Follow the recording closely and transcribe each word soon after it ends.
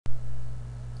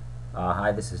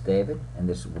Hi, this is David, and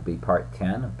this will be part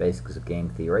 10 of Basics of Game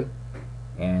Theory.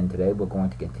 And today we're going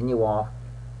to continue off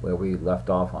where we left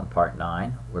off on part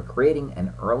 9. We're creating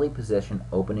an early position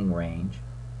opening range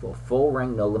for a full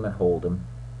ring no limit hold'em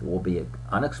that will be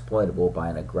unexploitable by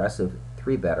an aggressive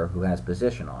 3-better who has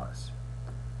position on us.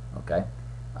 Okay,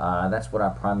 that's what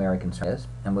our primary concern is,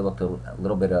 and we looked at a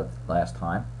little bit of last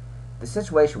time. The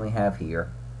situation we have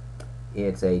here,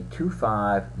 it's a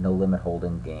 2-5 no limit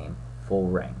hold'em game, full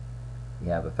ring. You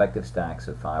have effective stacks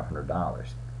of $500.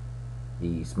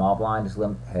 The small blind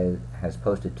has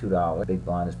posted $2, big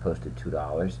blind has posted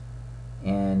 $2,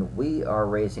 and we are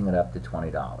raising it up to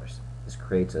 $20. This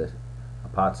creates a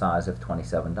pot size of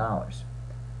 $27.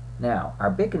 Now,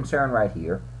 our big concern right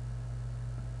here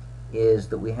is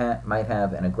that we might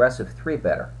have an aggressive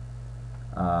 3-better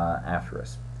after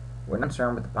us. We're not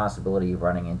concerned with the possibility of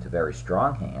running into very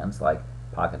strong hands like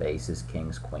pocket aces,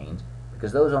 kings, queens,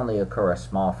 because those only occur a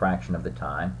small fraction of the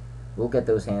time. We'll get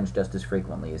those hands just as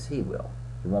frequently as he will.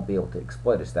 He won't be able to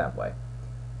exploit us that way.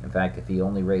 In fact, if he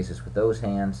only raises with those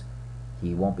hands,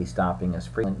 he won't be stopping us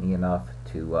frequently enough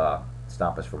to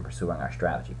stop us from pursuing our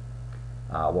strategy.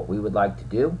 What we would like to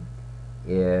do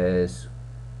is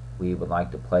we would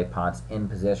like to play pots in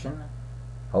position,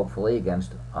 hopefully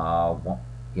against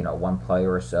one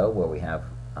player or so where we have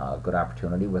a good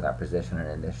opportunity with our position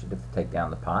and initiative to take down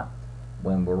the pot.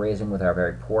 When we're raising with our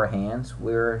very poor hands,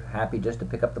 we're happy just to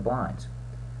pick up the blinds.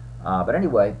 But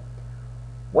anyway,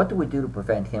 what do we do to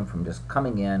prevent him from just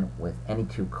coming in with any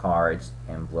 2 cards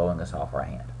and blowing us off our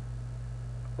hand?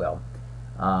 Well,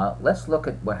 let's look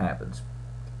at what happens.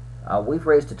 We've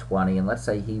raised to 20, and let's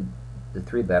say the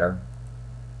 3-better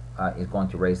is going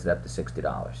to raise it up to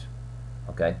 $60.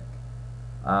 Okay,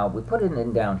 we put it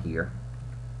in down here.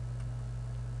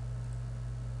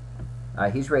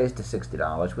 He's raised to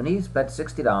 $60. When he's bet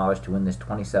 $60 to win this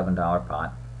 $27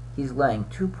 pot, he's laying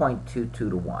 2.22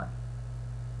 to 1.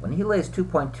 When he lays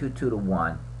 2.22 to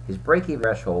 1, his break-even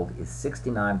threshold is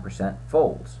 69%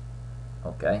 folds.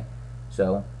 Okay,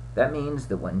 so that means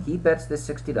that when he bets this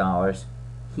 $60,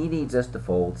 he needs us to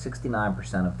fold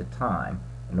 69% of the time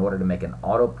in order to make an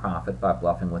auto profit by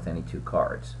bluffing with any 2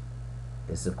 cards.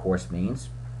 This, of course, means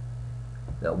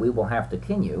that we will have to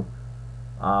continue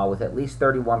with at least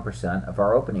 31% of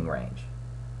our opening range.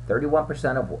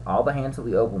 31% of all the hands that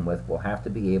we open with will have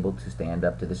to be able to stand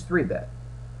up to this 3-bet.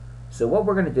 So what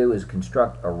we're going to do is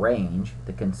construct a range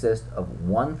that consists of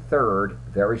 1/3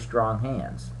 very strong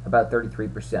hands, about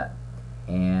 33%.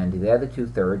 And the other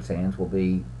 2/3 hands will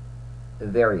be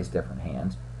various different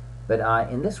hands. But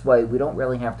in this way, we don't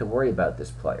really have to worry about this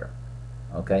player.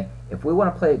 Okay? If we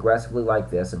want to play aggressively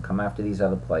like this and come after these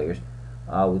other players,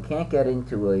 we can't get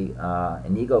into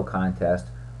an ego contest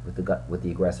with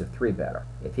the aggressive 3-better.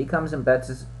 If he comes and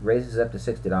raises up to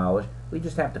 $60, we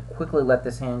just have to quickly let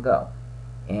this hand go.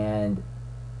 And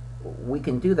we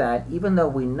can do that even though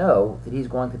we know that he's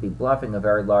going to be bluffing a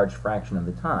very large fraction of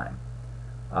the time.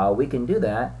 We can do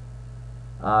that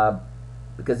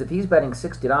because if he's betting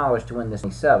 $60 to win this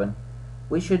 27,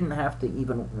 we shouldn't have to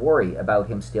even worry about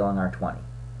him stealing our 20.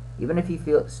 Even if he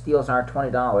steals our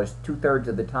 $20 2/3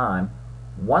 of the time,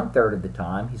 1/3 of the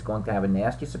time he's going to have a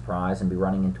nasty surprise and be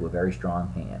running into a very strong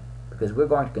hand, because we're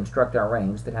going to construct our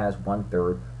range that has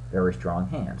 1/3 very strong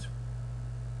hands.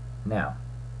 Now,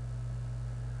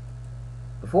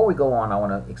 before we go on, I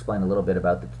want to explain a little bit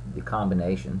about the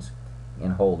combinations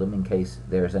in Hold'em in case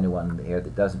there's anyone here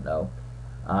that doesn't know.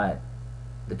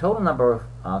 The total number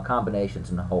of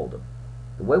combinations in Hold'em.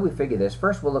 The way we figure this,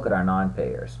 first we'll look at our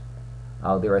non-pairs.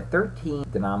 There are 13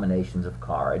 denominations of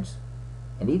cards,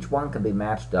 and each one can be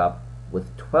matched up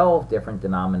with 12 different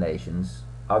denominations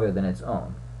other than its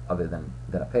own, other than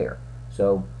a pair.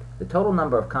 So the total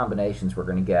number of combinations we're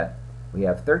going to get, we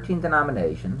have 13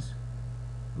 denominations,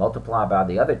 multiplied by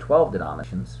the other 12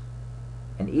 denominations,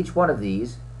 and each one of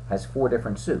these has 4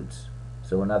 different suits.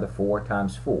 So another 4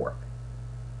 times 4.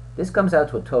 This comes out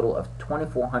to a total of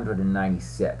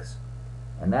 2,496,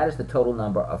 and that is the total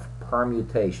number of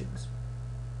permutations.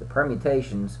 The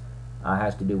permutations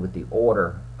has to do with the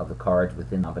order of the cards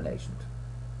within combinations.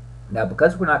 Now,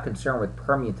 because we're not concerned with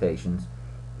permutations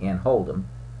in Hold'em,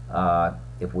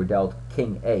 if we're dealt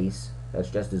king-ace, that's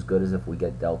just as good as if we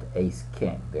get dealt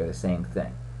ace-king. They're the same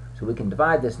thing. So we can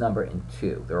divide this number in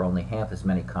 2. There are only half as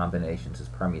many combinations as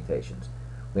permutations.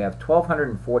 We have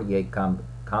 1,248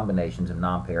 combinations of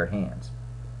non-paired hands.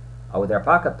 With our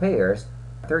pocket pairs,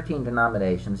 13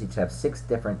 denominations each have 6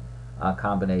 different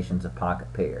combinations of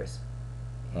pocket pairs.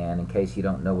 And in case you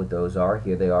don't know what those are,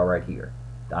 here they are right here.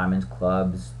 Diamonds,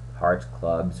 clubs, hearts,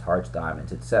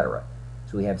 diamonds, etc.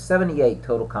 So we have 78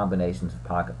 total combinations of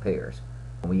pocket pairs.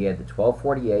 When we add the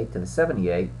 1248 to the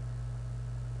 78,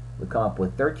 we come up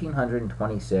with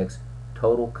 1,326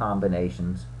 total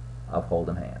combinations of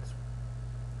Hold'em hands.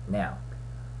 Now,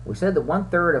 we said that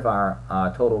 1/3 of our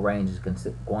total range is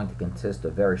going to consist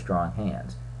of very strong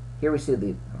hands. Here we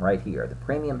see right here, the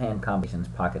premium hand combinations: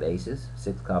 pocket aces,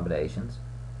 6 combinations,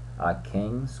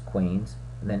 kings, queens,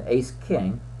 and then ace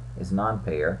king is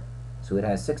non-pair, so it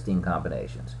has 16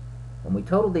 combinations. When we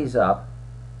total these up,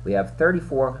 we have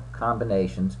 34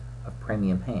 combinations of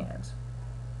premium hands.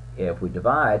 If we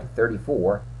divide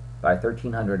 34 by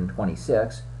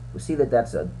 1,326, we see that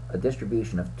that's a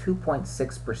distribution of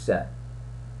 2.6%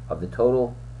 of the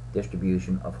total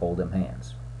distribution of Hold'em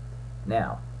hands.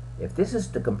 Now, if this is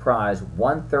to comprise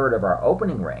 1/3 of our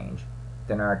opening range,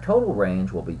 then our total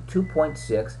range will be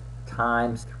 2.6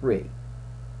 times 3.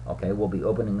 Okay, we'll be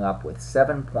opening up with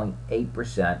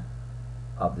 7.8%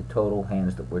 of the total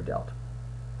hands that were dealt.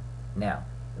 Now,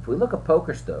 if we look at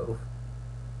Poker Stove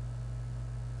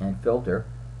and filter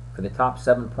for the top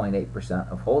 7.8%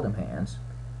 of Hold'em hands,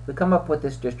 we come up with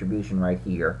this distribution right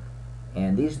here,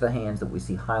 and these are the hands that we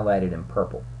see highlighted in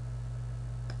purple.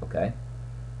 Okay,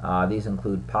 these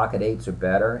include pocket eights or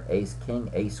better, ace king,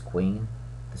 ace queen,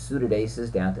 the suited aces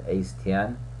down to ace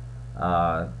 10,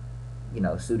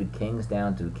 suited kings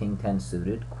down to king 10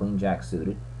 suited, queen jack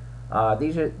suited.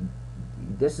 These are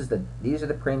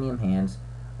the premium hands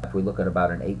if we look at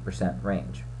about an 8%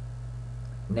 range.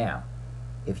 Now,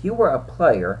 if you were a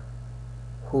player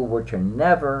who were to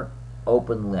never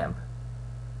open limp,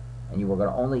 and you were going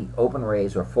to only open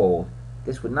raise or fold,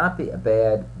 this would not be a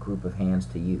bad group of hands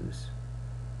to use,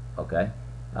 okay,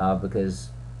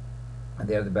 because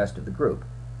they're the best of the group.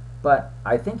 But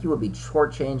I think you would be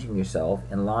shortchanging yourself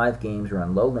in live games or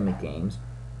in low limit games,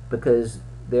 because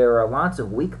there are lots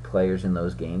of weak players in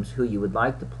those games who you would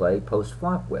like to play post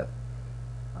flop with.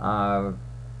 So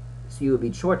you would be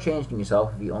shortchanging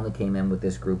yourself if you only came in with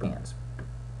this group of hands.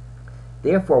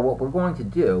 Therefore, what we're going to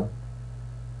do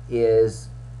is,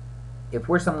 if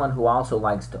we're someone who also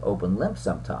likes to open limp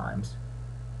sometimes,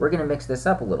 we're going to mix this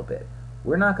up a little bit.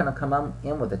 We're not going to come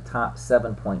in with the top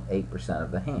 7.8%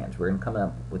 of the hands. We're going to come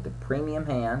up with the premium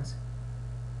hands,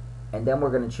 and then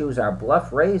we're going to choose our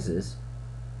bluff raises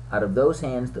out of those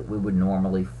hands that we would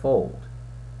normally fold.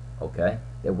 Okay?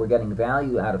 That we're getting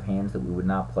value out of hands that we would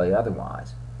not play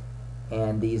otherwise.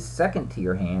 And these second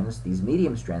tier hands, these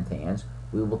medium strength hands,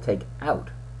 we will take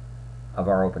out of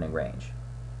our opening range.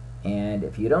 And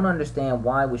if you don't understand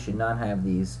why we should not have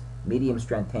these medium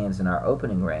strength hands in our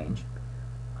opening range,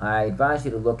 I advise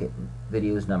you to look at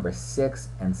videos number 6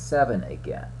 and 7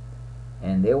 again.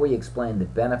 And there we explain the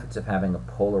benefits of having a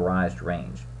polarized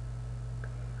range.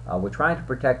 We're trying to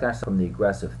protect ourselves from the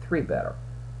aggressive 3-better.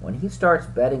 When he starts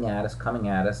betting at us, coming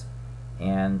at us,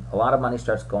 and a lot of money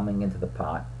starts going into the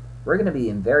pot, we're going to be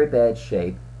in very bad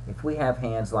shape if we have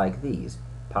hands like these: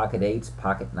 pocket 8s,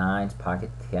 pocket 9s,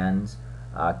 pocket 10s,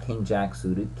 king jack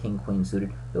suited, king queen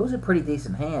suited. Those are pretty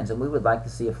decent hands, and we would like to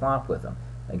see a flop with them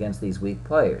against these weak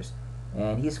players.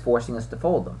 And he's forcing us to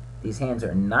fold them. These hands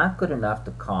are not good enough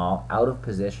to call out of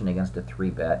position against a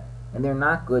 3-bet, and they're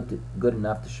not good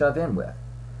enough to shove in with.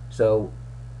 So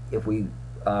if we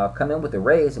come in with a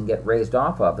raise and get raised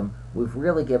off of them, we've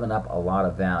really given up a lot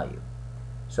of value.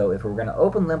 So if we're going to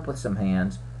open limp with some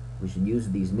hands, we should use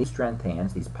these mid-strength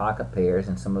hands, these pocket pairs,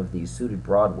 and some of these suited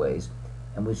broadways,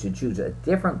 and we should choose a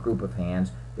different group of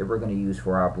hands that we're going to use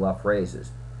for our bluff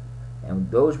raises.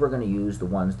 And those we're going to use the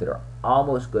ones that are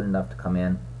almost good enough to come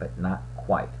in, but not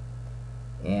quite.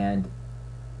 And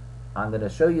I'm going to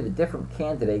show you the different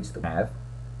candidates that we have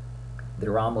that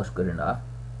are almost good enough,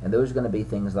 and those are going to be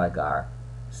things like our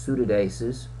suited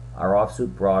aces, our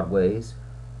offsuit broadways,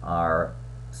 our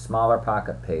smaller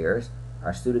pocket pairs,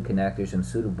 our suited connectors, and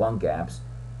suited one gaps.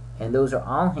 And those are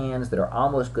all hands that are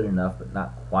almost good enough but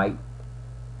not quite.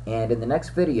 And in the next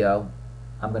video,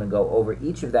 I'm going to go over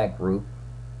each of that group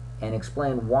and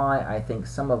explain why I think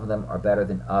some of them are better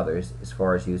than others as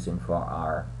far as using for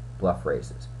our bluff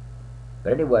raises.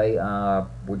 But anyway,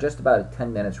 we're just about at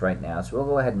 10 minutes right now, so we'll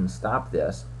go ahead and stop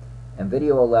this, and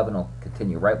video 11 will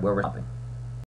continue right where we're stopping.